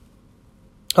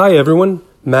Hi everyone,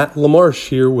 Matt LaMarche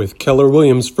here with Keller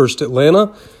Williams First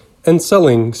Atlanta and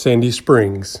Selling Sandy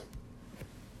Springs.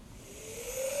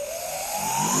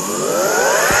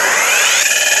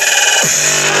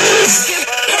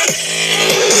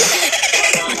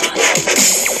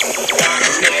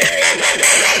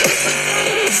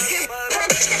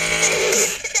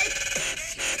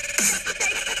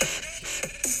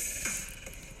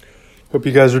 Hope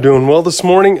you guys are doing well this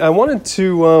morning. I wanted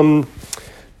to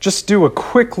just do a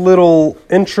quick little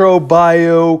intro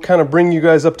bio, kind of bring you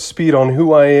guys up to speed on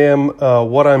who I am,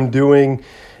 what I'm doing,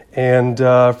 and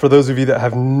for those of you that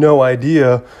have no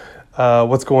idea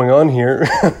what's going on here,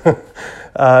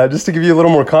 just to give you a little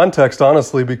more context,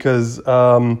 honestly, because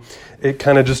it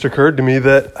kind of just occurred to me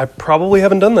that I probably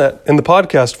haven't done that in the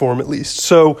podcast form, at least.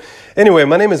 So anyway,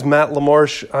 my name is Matt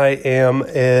LaMarche. I am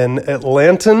an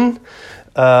Atlantan,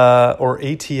 or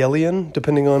ATLian,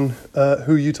 depending on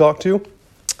who you talk to.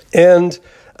 And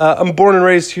I'm born and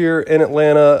raised here in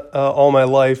Atlanta all my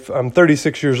life. I'm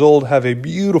 36 years old, have a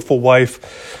beautiful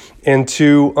wife, and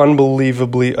two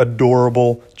unbelievably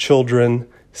adorable children,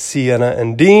 Sienna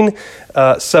and Dean,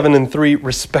 7 and 3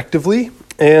 respectively.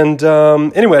 And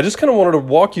anyway, I just kind of wanted to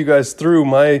walk you guys through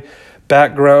my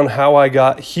background, how I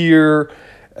got here,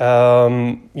 a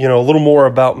little more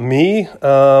about me,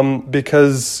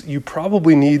 because you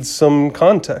probably need some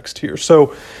context here.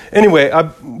 So anyway,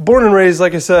 I'm born and raised,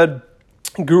 like I said,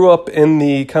 grew up in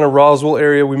the kind of Roswell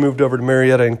area. We moved over to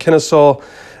Marietta and Kennesaw,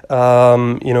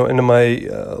 into my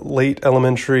late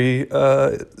elementary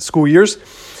school years,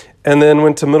 and then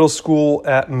went to middle school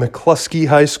at McCluskey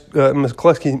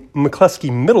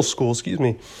Middle School,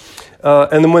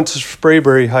 and then went to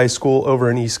Sprayberry High School over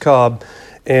in East Cobb.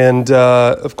 And,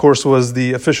 of course, was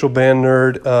the official band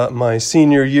nerd my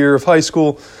senior year of high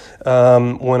school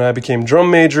when I became drum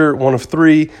major, one of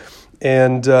 3.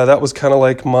 And that was kind of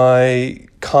like my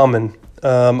common.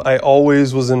 I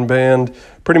always was in band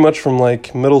pretty much from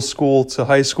like middle school to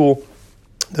high school,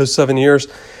 those 7 years.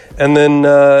 And then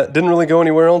didn't really go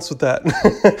anywhere else with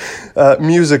that,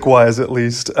 music-wise at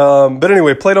least. But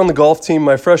anyway, played on the golf team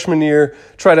my freshman year,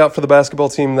 tried out for the basketball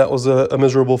team. That was a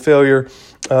miserable failure,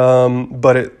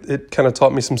 but it kind of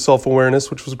taught me some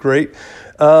self-awareness, which was great.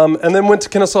 And then went to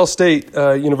Kennesaw State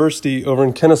University over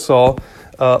in Kennesaw,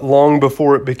 long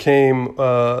before it became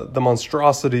the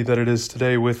monstrosity that it is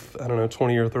today with,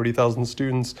 20 or 30,000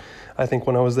 students. I think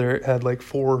when I was there, it had like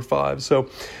 4 or 5. So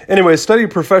anyway, studied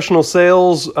professional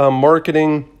sales,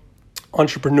 marketing,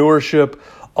 entrepreneurship.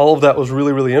 All of that was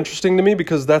really, really interesting to me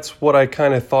because that's what I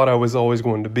kind of thought I was always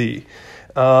going to be.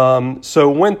 So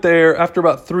went there. After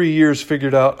about 3 years,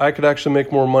 figured out I could actually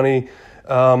make more money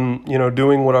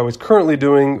doing what I was currently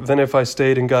doing than if I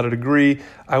stayed and got a degree.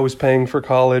 I was paying for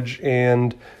college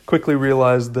and quickly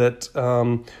realized that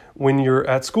when you're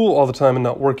at school all the time and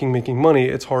not working, making money,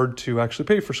 it's hard to actually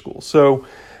pay for school. So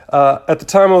at the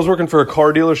time I was working for a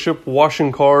car dealership,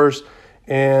 washing cars,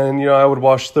 and I would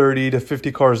wash 30 to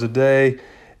 50 cars a day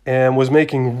and was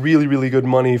making really, really good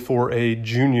money for a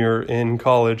junior in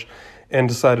college and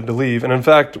decided to leave. And in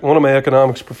fact, one of my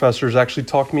economics professors actually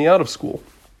talked me out of school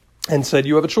and said,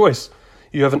 you have a choice.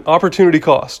 You have an opportunity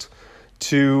cost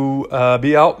to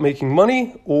be out making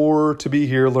money or to be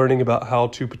here learning about how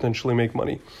to potentially make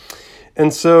money.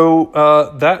 And so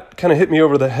that kind of hit me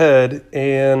over the head,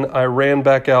 and I ran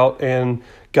back out and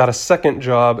got a second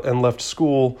job and left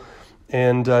school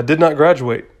and did not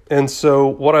graduate. And so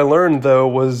what I learned, though,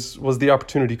 was the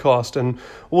opportunity cost. And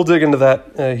we'll dig into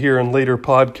that here in later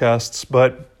podcasts,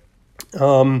 but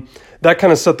that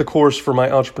kind of set the course for my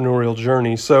entrepreneurial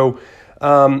journey. So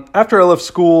after I left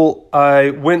school, I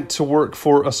went to work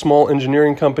for a small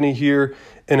engineering company here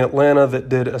in Atlanta that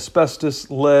did asbestos,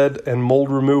 lead, and mold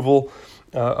removal.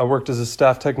 I worked as a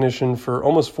staff technician for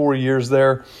almost 4 years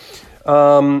there.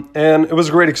 And it was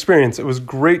a great experience. It was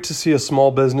great to see a small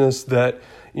business that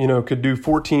could do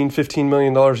 $14-15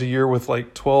 million a year with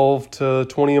like 12 to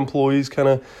 20 employees kind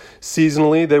of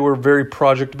seasonally. They were very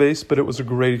project-based, but it was a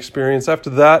great experience. After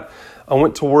that, I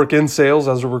went to work in sales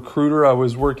as a recruiter. I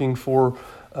was working for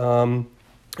a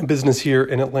business here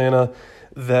in Atlanta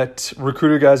that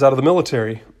recruited guys out of the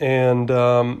military and,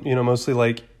 mostly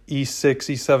like E6,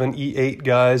 E7, E8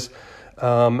 guys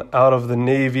out of the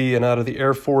Navy and out of the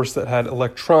Air Force that had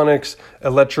electronics,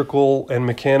 electrical, and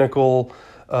mechanical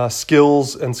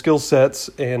skills and skill sets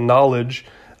and knowledge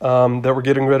that were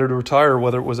getting ready to retire,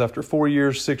 whether it was after 4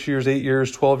 years, 6 years, 8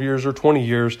 years, 12 years, or 20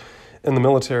 years in the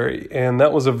military. And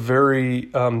that was a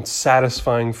very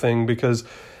satisfying thing because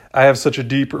I have such a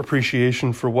deep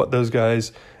appreciation for what those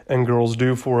guys and girls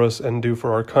do for us and do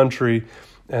for our country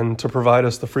and to provide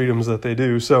us the freedoms that they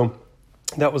do. So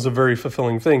that was a very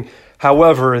fulfilling thing.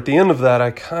 However, at the end of that,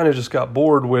 I kind of just got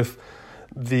bored with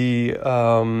the,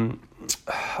 I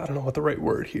don't know what the right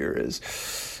word here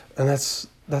is. And that's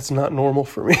not normal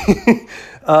for me.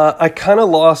 I kind of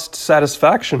lost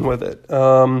satisfaction with it.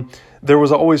 There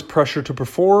was always pressure to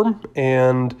perform.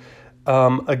 And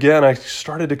again, I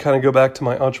started to kind of go back to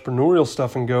my entrepreneurial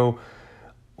stuff and go,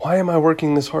 why am I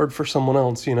working this hard for someone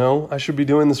else? I should be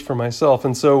doing this for myself.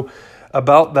 And so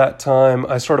about that time,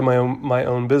 I started my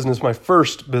own business, my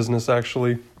first business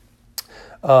actually,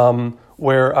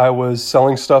 where I was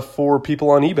selling stuff for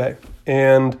people on eBay.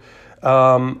 And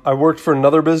I worked for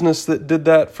another business that did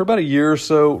that for about a year or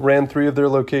so, ran 3 of their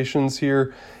locations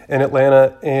here in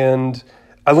Atlanta. And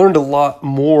I learned a lot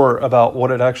more about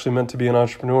what it actually meant to be an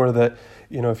entrepreneur, that,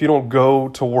 if you don't go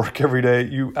to work every day,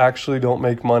 you actually don't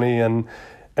make money, and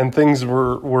things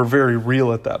were very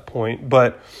real at that point.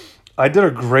 But I did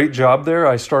a great job there.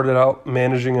 I started out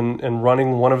managing and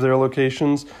running one of their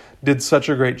locations, did such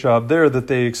a great job there that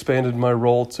they expanded my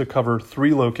role to cover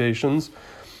 3 locations.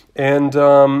 And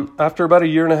after about a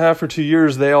year and a half or 2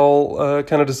 years, they all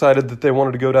kind of decided that they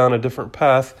wanted to go down a different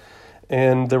path.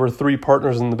 And there were 3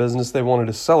 partners in the business. They wanted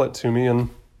to sell it to me, and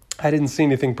I didn't see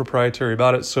anything proprietary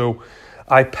about it. So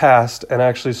I passed and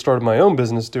actually started my own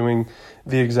business doing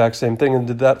the exact same thing, and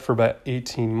did that for about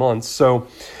 18 months. So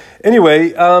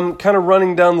anyway, kind of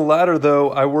running down the ladder though,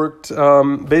 I worked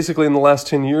basically in the last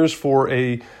 10 years for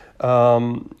a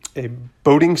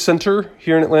boating center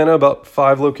here in Atlanta, about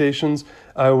 5 locations.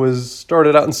 I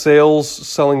started out in sales,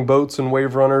 selling boats and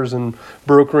wave runners and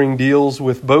brokering deals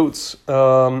with boats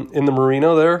in the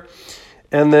marina there.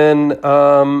 And then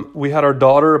we had our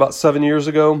daughter about 7 years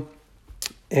ago.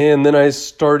 And then I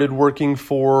started working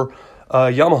for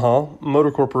Yamaha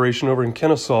Motor Corporation over in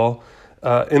Kennesaw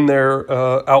in their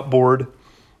outboard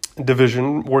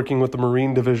division, working with the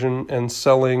marine division and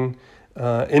selling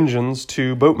engines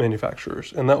to boat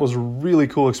manufacturers. And that was a really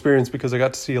cool experience because I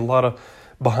got to see a lot of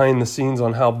behind the scenes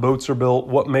on how boats are built,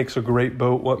 what makes a great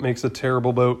boat, what makes a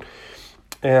terrible boat,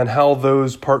 and how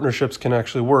those partnerships can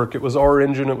actually work. It was our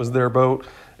engine, it was their boat.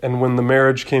 And when the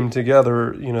marriage came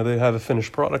together, they have a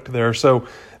finished product there. So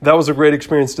that was a great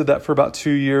experience. Did that for about 2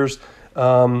 years.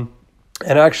 And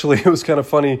actually, it was kind of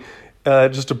funny.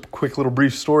 Just a quick little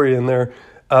brief story in there.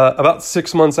 About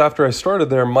 6 months after I started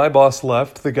there, my boss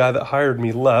left. The guy that hired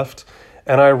me left.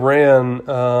 And I ran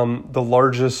the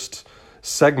largest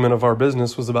segment of our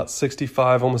business, was about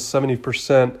 65, almost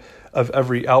 70% of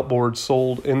every outboard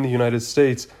sold in the United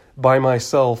States by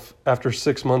myself after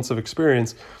 6 months of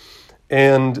experience.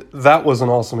 And that was an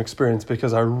awesome experience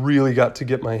because I really got to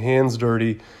get my hands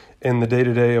dirty in the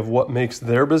day-to-day of what makes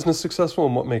their business successful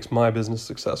and what makes my business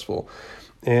successful.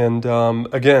 And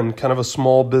again, kind of a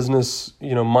small business,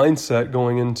 mindset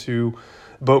going into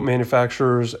boat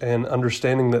manufacturers and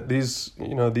understanding that these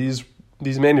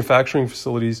manufacturing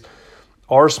facilities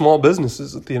are small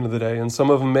businesses at the end of the day. And some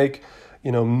of them make,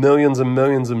 millions and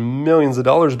millions and millions of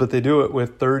dollars, but they do it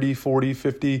with 30, 40,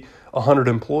 50, 100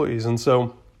 employees. And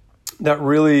so that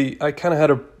really, I kind of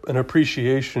had an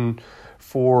appreciation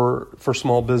for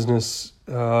small business,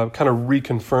 kind of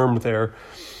reconfirmed there.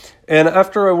 And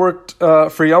after I worked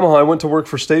for Yamaha, I went to work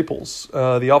for Staples,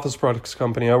 the office products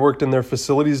company. I worked in their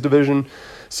facilities division,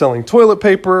 selling toilet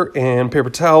paper and paper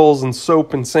towels and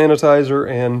soap and sanitizer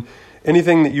and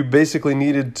anything that you basically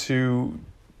needed to,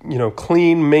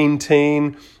 clean,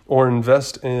 maintain, or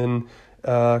invest in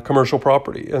commercial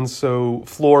property. And so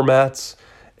floor mats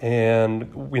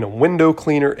and, window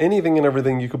cleaner, anything and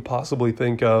everything you could possibly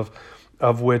think of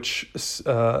which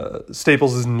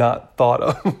Staples is not thought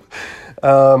of.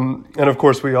 And of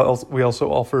course, we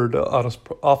also offered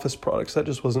office products. That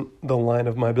just wasn't the line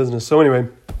of my business. So anyway,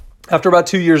 after about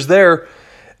 2 years there,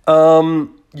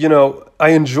 I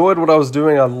enjoyed what I was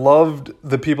doing. I loved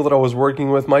the people that I was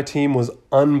working with. My team was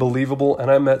unbelievable, and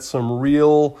I met some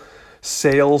real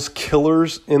sales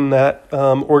killers in that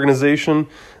organization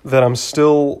that I'm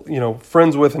still,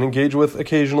 friends with and engage with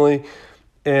occasionally.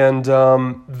 And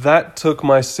that took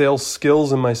my sales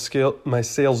skills and my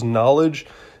sales knowledge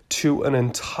to an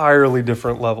entirely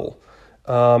different level.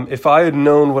 If I had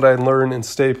known what I learned in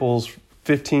Staples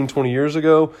 15, 20 years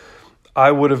ago,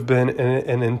 I would have been in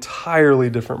an entirely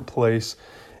different place.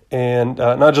 And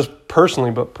not just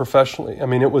personally, but professionally. I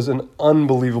mean, it was an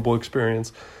unbelievable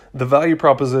experience. The value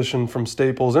proposition from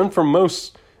Staples and from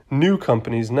most new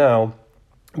companies now,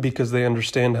 because they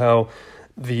understand how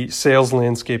the sales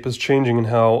landscape is changing and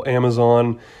how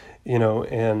Amazon,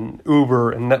 and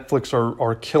Uber and Netflix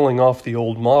are killing off the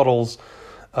old models.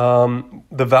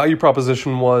 The value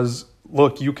proposition was,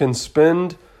 look, you can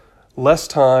spend less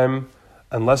time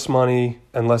and less money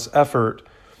and less effort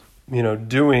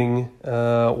doing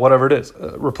whatever it is,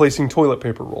 replacing toilet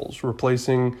paper rolls,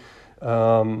 replacing,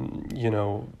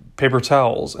 paper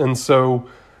towels. And so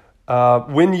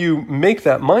when you make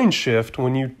that mind shift,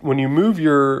 when you move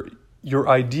your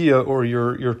idea or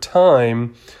your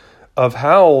time of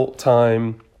how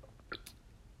time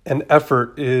and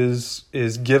effort is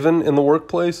given in the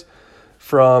workplace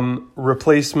from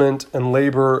replacement and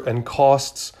labor and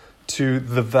costs to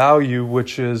the value,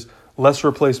 which is less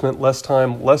replacement, less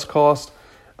time, less cost,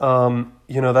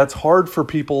 that's hard for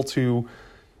people to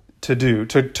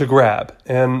grab.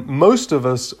 And most of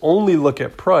us only look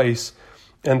at price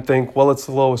and think, well, it's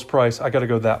the lowest price, I got to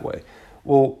go that way.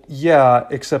 Well, yeah,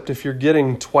 except if you're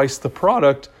getting twice the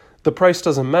product, the price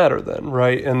doesn't matter then,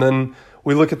 right? And then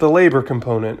we look at the labor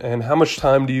component and how much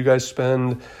time do you guys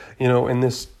spend, in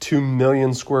this 2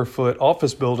 million square foot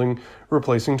office building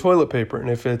replacing toilet paper? And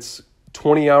if it's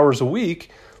 20 hours a week,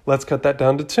 let's cut that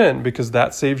down to 10 because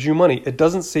that saves you money. It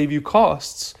doesn't save you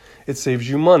costs. It saves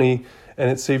you money and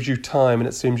it saves you time and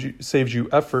it saves you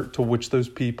effort to which those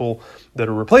people that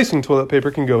are replacing toilet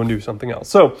paper can go and do something else.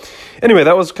 So anyway,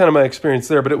 that was kind of my experience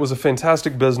there, but it was a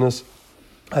fantastic business.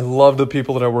 I loved the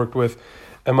people that I worked with.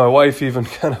 And my wife even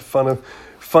kind of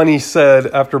funny said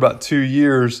after about 2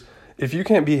 years, if you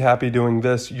can't be happy doing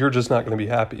this, you're just not going to be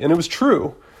happy. And it was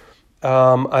true.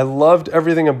 I loved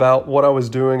everything about what I was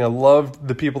doing. I loved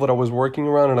the people that I was working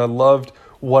around, and I loved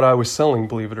what I was selling,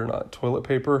 believe it or not. Toilet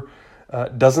paper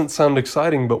doesn't sound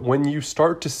exciting, but when you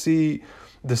start to see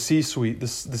the C-suite, the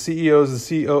CEOs,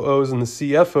 the COOs, and the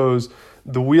CFOs,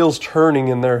 the wheels turning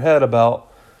in their head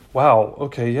about, wow,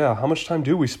 okay, yeah, how much time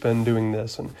do we spend doing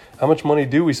this? And how much money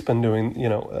do we spend doing,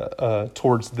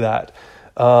 towards that?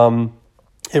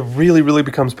 It really, really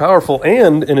becomes powerful.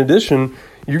 And in addition,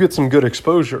 you get some good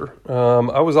exposure.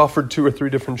 I was offered 2 or 3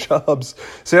 different jobs,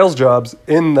 sales jobs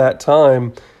in that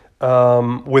time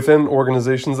within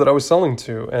organizations that I was selling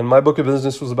to. And my book of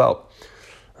business was about,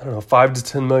 $5 to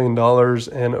 $10 million.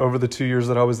 And over the 2 years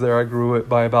that I was there, I grew it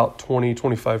by about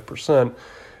 20-25%.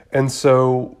 And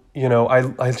so,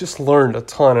 I just learned a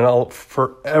ton, and I'll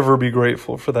forever be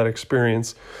grateful for that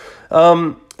experience.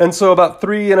 And so about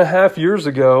 3.5 years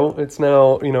ago, it's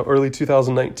now, early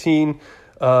 2019,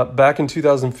 back in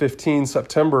 2015,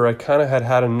 September, I kind of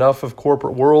had enough of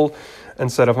corporate world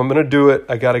and said, if I'm going to do it,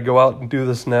 I got to go out and do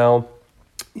this now.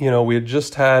 We had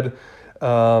just had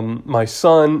my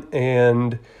son,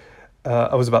 and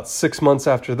I was about 6 months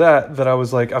after that I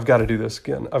was like, I've got to do this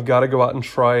again. I've got to go out and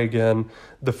try again.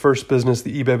 The first business,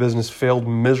 the eBay business, failed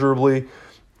miserably,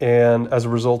 and as a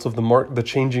result of the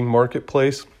changing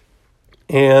marketplace.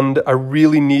 And I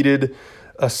really needed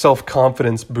a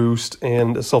self-confidence boost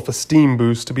and a self-esteem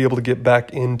boost to be able to get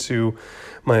back into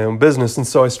my own business. And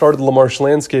so I started LaMarche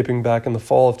Landscaping back in the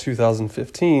fall of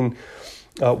 2015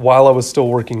 while I was still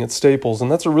working at Staples.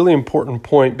 And that's a really important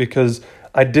point because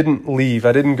I didn't leave.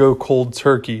 I didn't go cold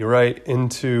turkey right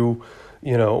into,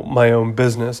 my own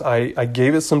business. I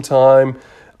gave it some time.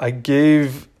 I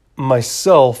gave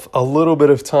myself a little bit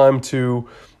of time to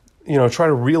try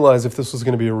to realize if this was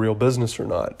going to be a real business or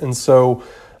not. And so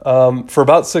for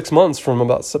about 6 months, from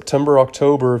about September,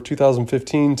 October of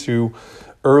 2015 to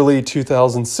early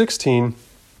 2016,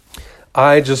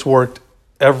 I just worked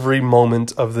every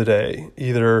moment of the day,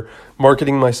 either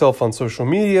marketing myself on social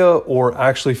media or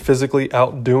actually physically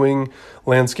out doing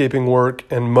landscaping work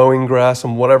and mowing grass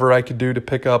and whatever I could do to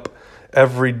pick up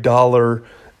every dollar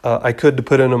I could to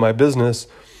put into my business.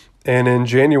 And in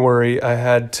January, I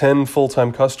had 10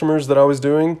 full-time customers that I was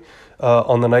doing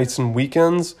on the nights and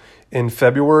weekends. In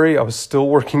February, I was still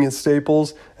working at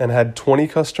Staples and had 20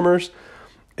 customers.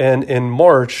 And in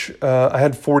March, I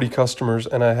had 40 customers,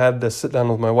 and I had to sit down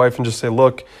with my wife and just say,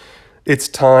 look, it's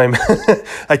time.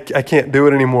 I can't do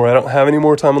it anymore. I don't have any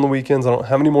more time on the weekends. I don't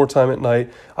have any more time at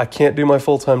night. I can't do my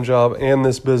full-time job and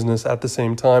this business at the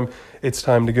same time. It's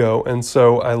time to go. And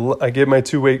so I gave my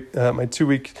 2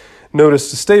 week notice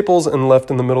to Staples and left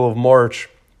in the middle of March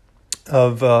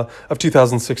of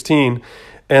 2016.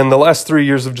 And the last 3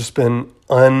 years have just been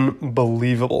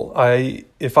unbelievable.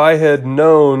 If I had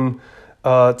known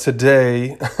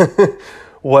today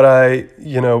what I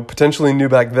potentially knew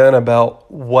back then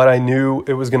about what I knew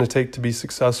it was going to take to be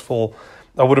successful,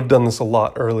 I would have done this a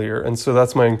lot earlier. And so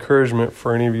that's my encouragement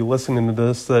for any of you listening to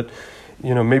this that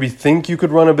maybe think you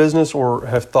could run a business or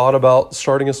have thought about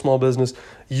starting a small business.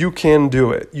 You can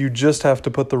do it. You just have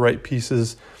to put the right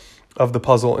pieces of the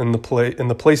puzzle in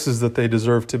the places that they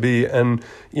deserve to be. And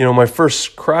my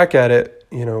first crack at it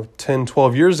 10,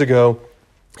 12 years ago,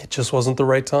 it just wasn't the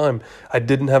right time. I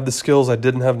didn't have the skills, I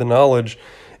didn't have the knowledge,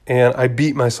 and I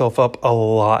beat myself up a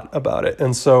lot about it.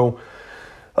 And so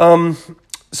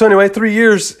So anyway, 3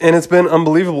 years, and it's been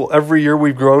unbelievable. Every year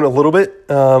we've grown a little bit.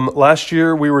 Last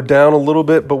year we were down a little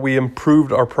bit, but we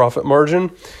improved our profit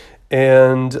margin.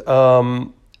 And,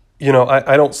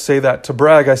 I don't say that to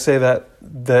brag. I say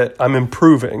that I'm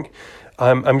improving.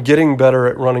 I'm getting better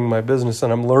at running my business,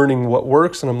 and I'm learning what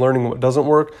works and I'm learning what doesn't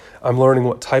work. I'm learning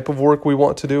what type of work we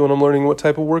want to do, and I'm learning what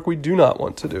type of work we do not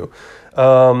want to do.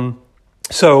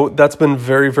 So that's been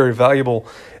very, very valuable.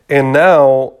 And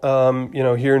now,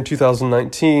 here in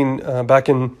 2019, back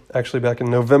in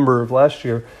November of last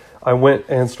year, I went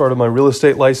and started my real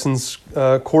estate license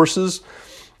courses.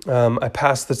 I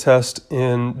passed the test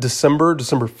in December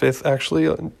 5th,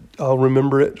 actually. I'll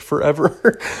remember it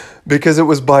forever because it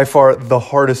was by far the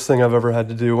hardest thing I've ever had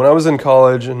to do. When I was in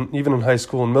college and even in high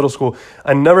school and middle school,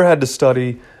 I never had to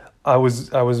study. I was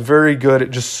very good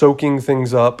at just soaking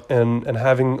things up and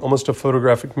having almost a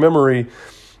photographic memory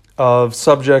of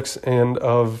subjects and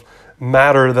of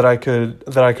matter that I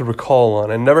could recall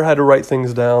on. I never had to write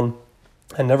things down.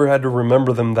 I never had to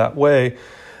remember them that way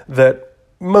that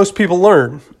most people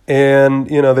learn. And,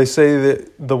 they say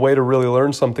that the way to really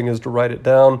learn something is to write it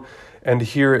down and to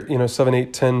hear it, 7,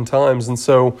 8, 10 times. And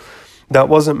so that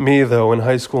wasn't me, though, in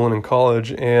high school and in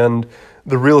college. And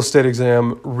the real estate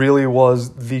exam really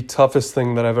was the toughest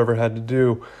thing that I've ever had to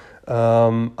do.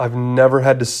 I've never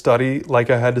had to study like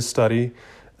I had to study.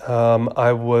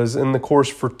 I was in the course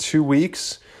for 2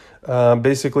 weeks,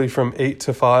 basically from 8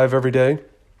 to 5 every day.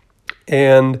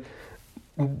 And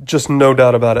just no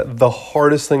doubt about it, the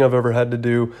hardest thing I've ever had to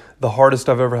do, the hardest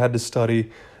I've ever had to study.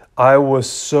 I was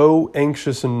so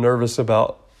anxious and nervous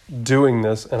about doing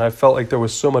this, and I felt like there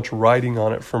was so much riding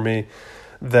on it for me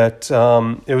that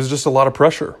it was just a lot of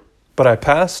pressure. But I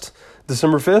passed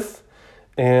December 5th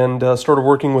and started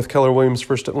working with Keller Williams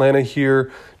First Atlanta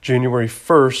here January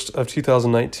 1st of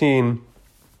 2019.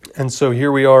 And so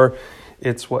here we are.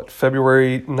 It's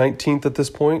February 19th at this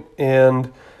point,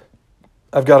 and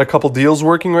I've got a couple deals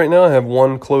working right now. I have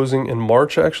one closing in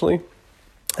March, actually.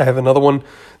 I have another one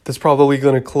that's probably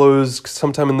going to close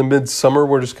sometime in the midsummer.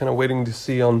 We're just kind of waiting to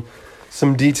see on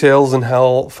some details and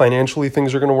how financially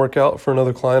things are going to work out for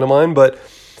another client of mine. But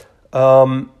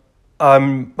I'm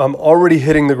already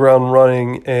hitting the ground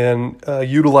running and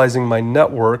utilizing my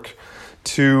network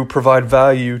to provide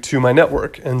value to my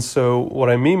network. And so what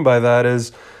I mean by that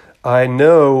is I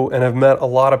know and have met a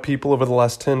lot of people over the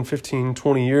last 10, 15,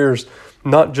 20 years,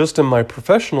 not just in my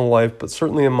professional life, but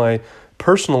certainly in my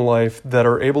personal life, that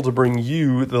are able to bring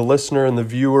you, the listener and the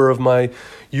viewer of my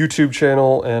YouTube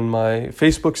channel and my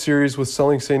Facebook series with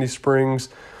Selling Sandy Springs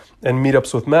and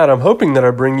Meetups with Matt. I'm hoping that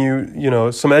I bring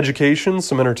you, some education,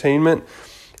 some entertainment,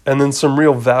 and then some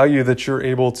real value that you're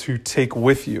able to take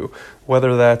with you,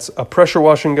 whether that's a pressure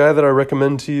washing guy that I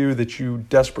recommend to you, that you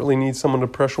desperately need someone to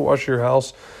pressure wash your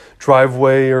house,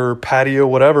 driveway or patio,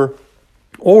 whatever,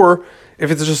 or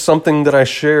if it's just something that I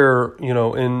share,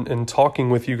 in talking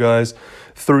with you guys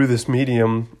through this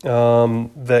medium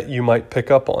that you might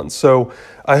pick up on. So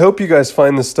I hope you guys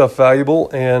find this stuff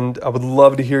valuable, and I would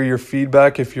love to hear your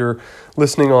feedback. If you're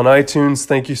listening on iTunes,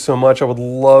 thank you so much. I would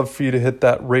love for you to hit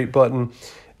that rate button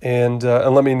and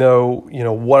let me know,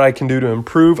 what I can do to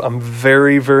improve. I'm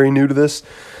very, very new to this.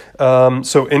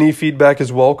 So any feedback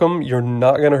is welcome. You're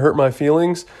not going to hurt my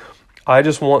feelings. I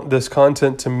just want this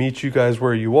content to meet you guys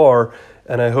where you are.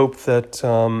 And I hope that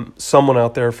someone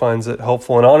out there finds it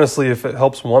helpful. And honestly, if it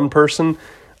helps one person,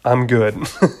 I'm good.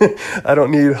 I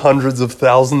don't need hundreds of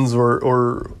thousands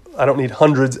or I don't need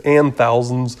hundreds and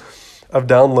thousands of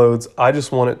downloads. I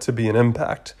just want it to be an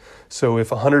impact. So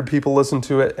if 100 people listen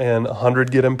to it and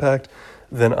 100 get impact,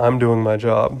 then I'm doing my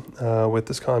job with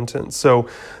this content. So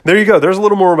there you go. There's a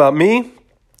little more about me.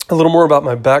 A little more about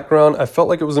my background. I felt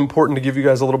like it was important to give you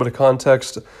guys a little bit of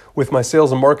context with my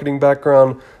sales and marketing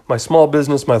background, my small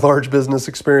business, my large business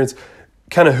experience,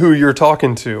 kind of who you're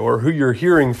talking to or who you're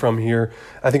hearing from here,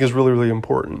 I think is really, really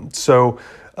important. So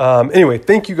anyway,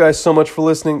 thank you guys so much for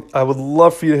listening. I would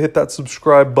love for you to hit that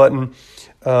subscribe button.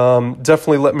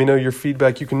 Definitely let me know your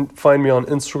feedback. You can find me on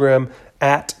Instagram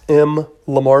at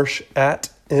 @mlamarsh,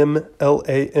 at MLAMARSH.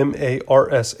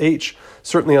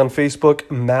 Certainly on Facebook,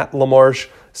 Matt LaMarsh,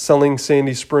 Selling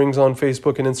Sandy Springs on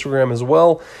Facebook and Instagram as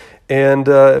well. And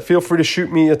feel free to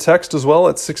shoot me a text as well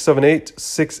at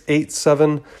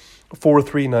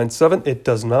 678-687-4397. It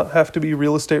does not have to be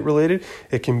real estate related.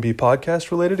 It can be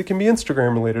podcast related. It can be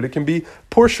Instagram related. It can be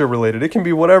Porsche related. It can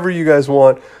be whatever you guys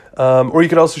want. Or you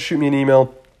could also shoot me an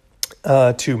email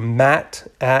to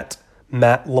matt@mattlamarsh.com.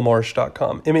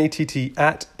 mattlamarsh.com.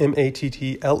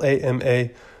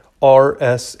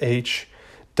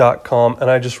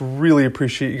 And I just really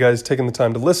appreciate you guys taking the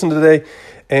time to listen today.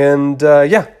 And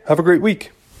have a great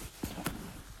week.